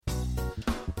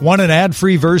Want an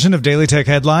ad-free version of Daily Tech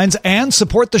Headlines and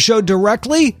support the show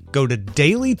directly? Go to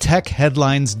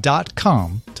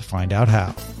dailytechheadlines.com to find out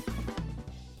how.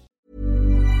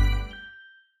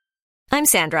 I'm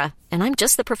Sandra, and I'm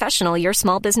just the professional your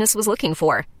small business was looking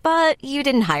for. But you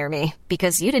didn't hire me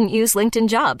because you didn't use LinkedIn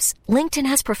Jobs. LinkedIn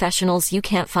has professionals you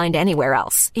can't find anywhere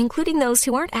else, including those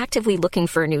who aren't actively looking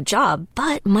for a new job,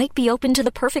 but might be open to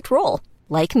the perfect role,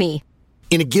 like me.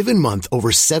 In a given month,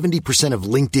 over 70% of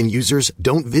LinkedIn users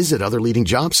don't visit other leading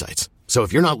job sites. So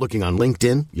if you're not looking on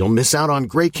LinkedIn, you'll miss out on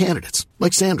great candidates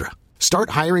like Sandra.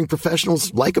 Start hiring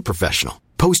professionals like a professional.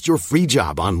 Post your free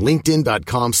job on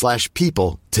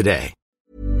linkedin.com/people today.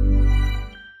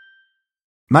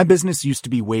 My business used to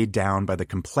be weighed down by the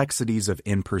complexities of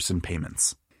in-person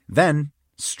payments. Then,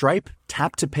 Stripe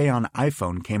Tap to Pay on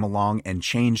iPhone came along and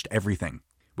changed everything.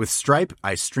 With Stripe,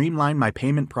 I streamlined my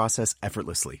payment process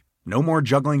effortlessly. No more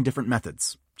juggling different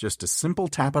methods. Just a simple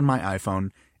tap on my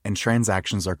iPhone and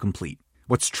transactions are complete.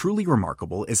 What's truly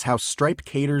remarkable is how Stripe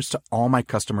caters to all my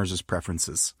customers'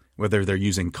 preferences. Whether they're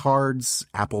using cards,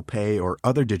 Apple Pay, or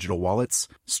other digital wallets,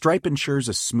 Stripe ensures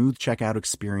a smooth checkout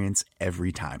experience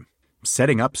every time.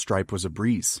 Setting up Stripe was a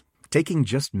breeze, taking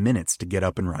just minutes to get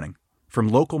up and running. From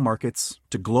local markets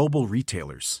to global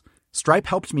retailers, Stripe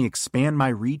helped me expand my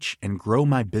reach and grow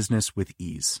my business with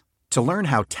ease. To learn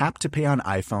how Tap to Pay on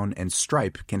iPhone and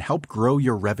Stripe can help grow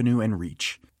your revenue and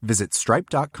reach, visit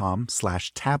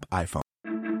stripe.com/tapiphone.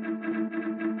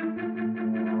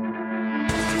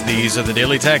 These are the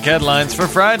Daily Tech headlines for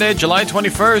Friday, July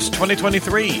 21st,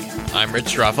 2023. I'm Rich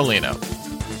Straffolino.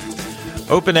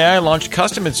 OpenAI launched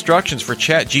custom instructions for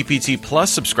ChatGPT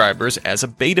Plus subscribers as a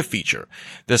beta feature.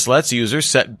 This lets users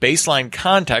set baseline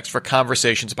context for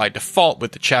conversations by default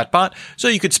with the chatbot, so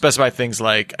you could specify things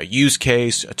like a use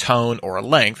case, a tone, or a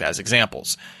length as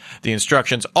examples. The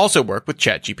instructions also work with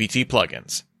ChatGPT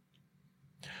plugins.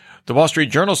 The Wall Street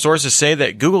Journal sources say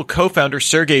that Google co-founder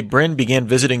Sergey Brin began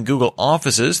visiting Google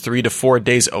offices 3 to 4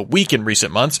 days a week in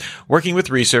recent months, working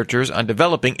with researchers on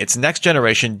developing its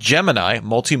next-generation Gemini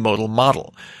multimodal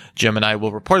model. Gemini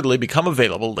will reportedly become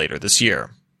available later this year.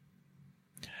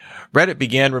 Reddit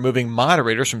began removing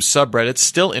moderators from subreddits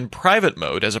still in private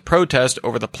mode as a protest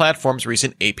over the platform's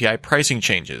recent API pricing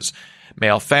changes.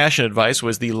 Male fashion advice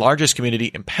was the largest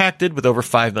community impacted with over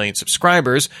 5 million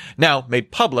subscribers, now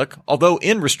made public, although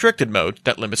in restricted mode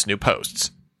that limits new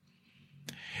posts.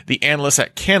 The analysts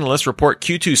at Canalys report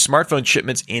Q2 smartphone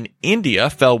shipments in India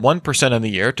fell 1% on the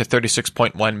year to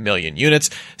 36.1 million units,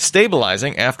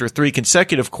 stabilizing after 3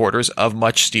 consecutive quarters of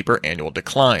much steeper annual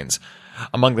declines.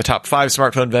 Among the top 5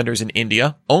 smartphone vendors in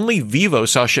India, only Vivo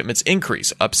saw shipments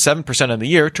increase, up 7% on the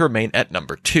year to remain at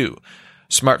number 2.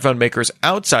 Smartphone makers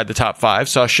outside the top 5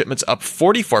 saw shipments up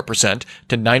 44%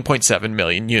 to 9.7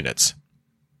 million units.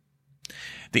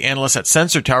 The analysts at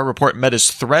Sensor Tower report Meta's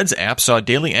Threads app saw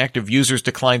daily active users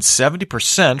decline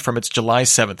 70% from its July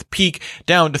 7th peak,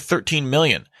 down to 13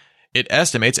 million. It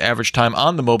estimates average time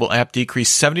on the mobile app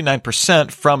decreased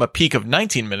 79% from a peak of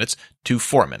 19 minutes to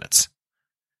 4 minutes.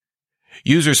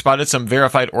 Users spotted some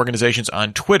verified organizations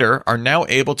on Twitter are now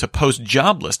able to post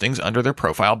job listings under their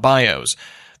profile bios.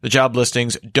 The job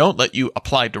listings don't let you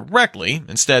apply directly.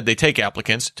 Instead, they take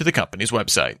applicants to the company's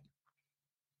website.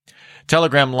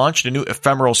 Telegram launched a new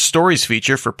ephemeral stories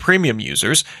feature for premium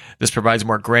users. This provides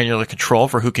more granular control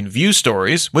for who can view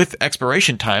stories, with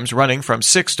expiration times running from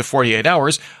 6 to 48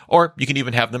 hours, or you can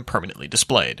even have them permanently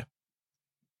displayed.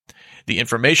 The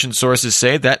information sources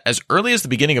say that as early as the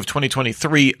beginning of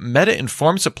 2023, Meta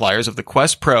informed suppliers of the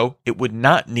Quest Pro it would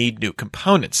not need new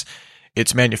components.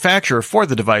 Its manufacturer for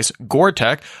the device,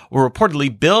 Gore-Tech, will reportedly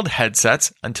build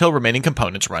headsets until remaining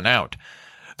components run out.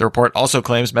 The report also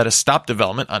claims Meta stopped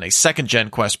development on a second-gen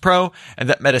Quest Pro and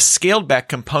that Meta scaled back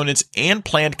components and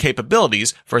planned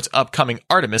capabilities for its upcoming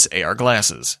Artemis AR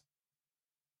glasses.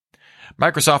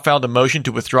 Microsoft filed a motion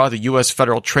to withdraw the U.S.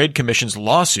 Federal Trade Commission's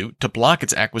lawsuit to block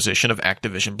its acquisition of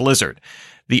Activision Blizzard.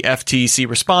 The FTC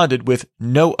responded with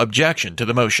no objection to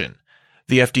the motion.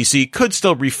 The FTC could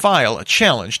still refile a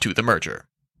challenge to the merger.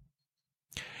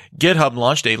 GitHub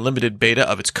launched a limited beta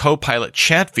of its Copilot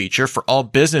chat feature for all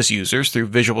business users through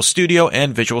Visual Studio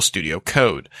and Visual Studio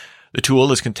Code. The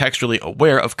tool is contextually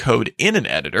aware of code in an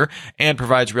editor and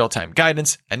provides real-time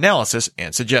guidance, analysis,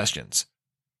 and suggestions.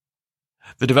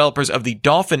 The developers of the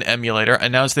Dolphin emulator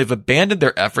announced they've abandoned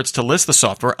their efforts to list the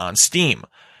software on Steam.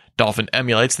 Dolphin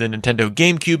emulates the Nintendo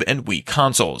GameCube and Wii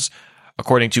consoles.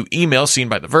 According to emails seen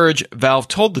by The Verge, Valve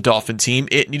told the Dolphin team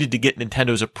it needed to get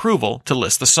Nintendo's approval to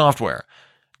list the software.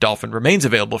 Dolphin remains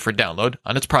available for download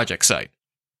on its project site.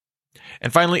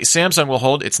 And finally, Samsung will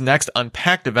hold its next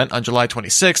Unpacked event on July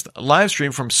 26th, live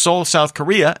stream from Seoul, South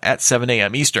Korea at 7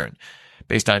 a.m. Eastern.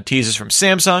 Based on teasers from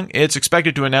Samsung, it's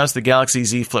expected to announce the Galaxy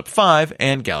Z Flip 5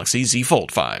 and Galaxy Z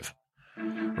Fold 5.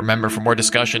 Remember, for more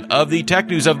discussion of the tech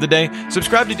news of the day,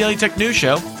 subscribe to Daily Tech News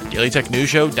Show at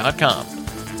dailytechnewsshow.com.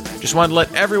 Just wanted to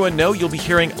let everyone know you'll be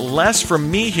hearing less from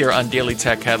me here on Daily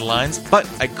Tech Headlines, but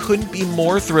I couldn't be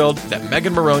more thrilled that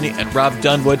Megan Maroney and Rob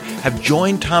Dunwood have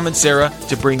joined Tom and Sarah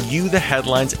to bring you the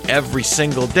headlines every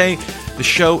single day. The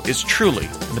show is truly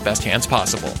in the best hands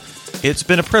possible. It's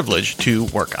been a privilege to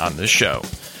work on this show.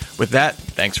 With that,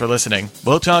 thanks for listening.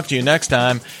 We'll talk to you next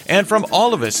time. And from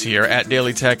all of us here at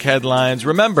Daily Tech Headlines,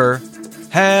 remember,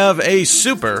 have a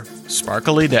super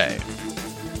sparkly day.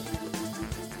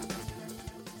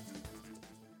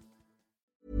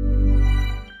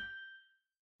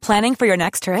 Planning for your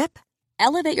next trip?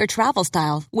 Elevate your travel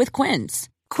style with Quince.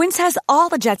 Quince has all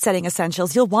the jet-setting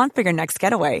essentials you'll want for your next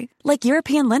getaway, like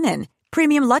European linen,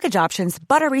 premium luggage options,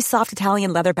 buttery soft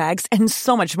Italian leather bags, and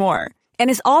so much more. And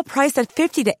is all priced at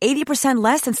 50 to 80%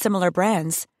 less than similar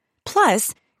brands.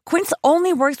 Plus, Quince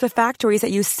only works with factories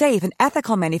that use safe and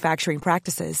ethical manufacturing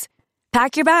practices.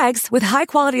 Pack your bags with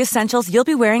high-quality essentials you'll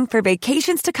be wearing for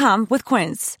vacations to come with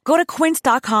Quince. Go to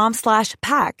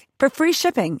quince.com/pack for free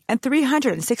shipping and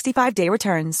 365-day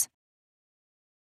returns.